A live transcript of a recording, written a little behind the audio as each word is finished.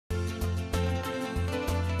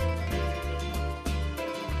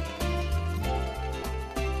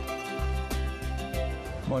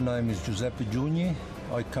My name is Giuseppe Guigni.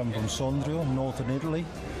 I come from Sondrio, northern Italy.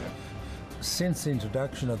 Since the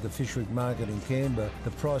introduction of the Fyshwick market in Canberra,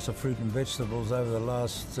 the price of fruit and vegetables over the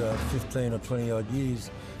last 15 or 20 odd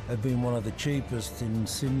years have been one of the cheapest in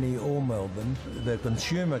Sydney or Melbourne. The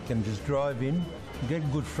consumer can just drive in, get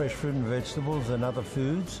good fresh fruit and vegetables and other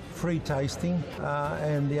foods, free tasting,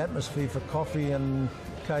 and the atmosphere for coffee and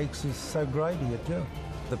cakes is so great here too.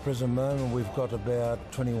 At the present moment we've got about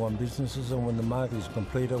 21 businesses, and when the market is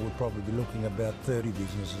completed we'll probably be looking at about 30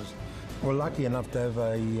 businesses. We're lucky enough to have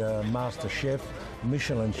a master chef,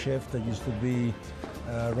 Michelin chef, that used to be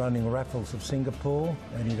running Raffles of Singapore,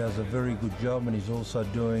 and he does a very good job, and he's also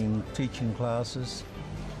doing teaching classes.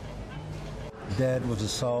 Dad was a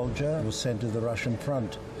soldier, was sent to the Russian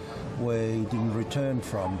front where he didn't return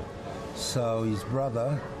from. So his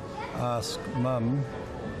brother asked Mum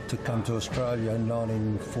to come to Australia in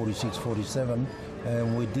 1946-47,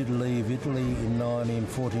 and we did leave Italy in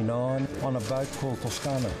 1949 on a boat called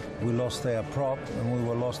Toscana. We lost our prop and we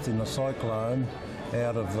were lost in a cyclone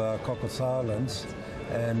out of Cocos Islands,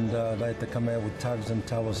 and they had to come out with tugs and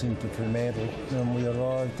tow us into Fremantle, and we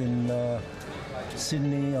arrived in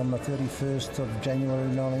Sydney on the 31st of January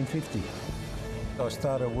 1950. I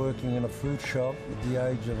started working in a fruit shop at the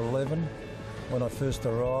age of 11 when I first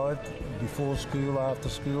arrived, before school, after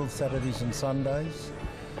school, Saturdays and Sundays.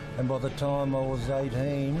 And by the time I was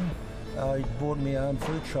 18, I bought my own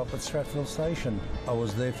fruit shop at Stratfield Station. I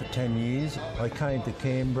was there for 10 years. I came to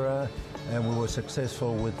Canberra and we were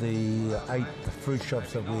successful with the 8 fruit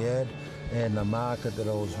shops that we had and the market that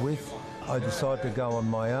I was with. I decided to go on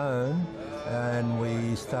my own, and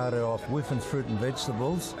we started off with fruit and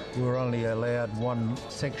vegetables. We were only allowed one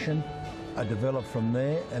section. I developed from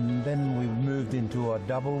there, and then we moved into a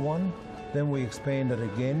double one. Then we expanded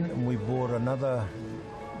again and we bought another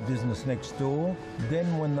business next door.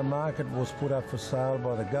 Then when the market was put up for sale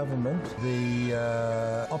by the government, the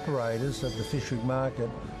operators of the Fyshwick market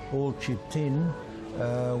all chipped in,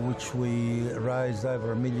 which we raised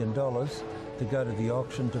over $1 million to go to the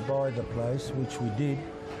auction to buy the place, which we did,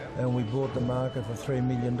 and we bought the market for $3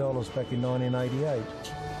 million back in 1988.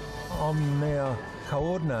 I'm now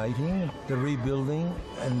coordinating the rebuilding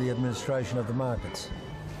and the administration of the markets,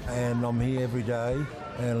 and I'm here every day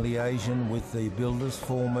and liaising with the builders,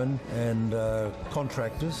 foremen and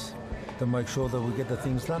contractors to make sure that we get the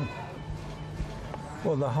things done.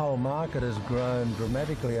 Well, the whole market has grown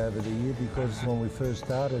dramatically over the year, because when we first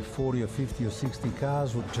started 40 or 50 or 60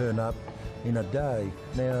 cars would turn up in a day.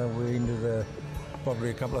 Now we're into the probably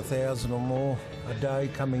a couple of thousand or more a day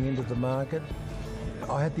coming into the market.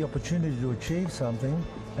 I had the opportunity to achieve something,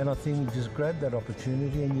 and I think you just grab that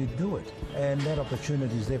opportunity and you do it. And that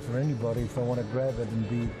opportunity is there for anybody if they want to grab it and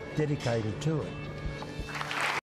be dedicated to it.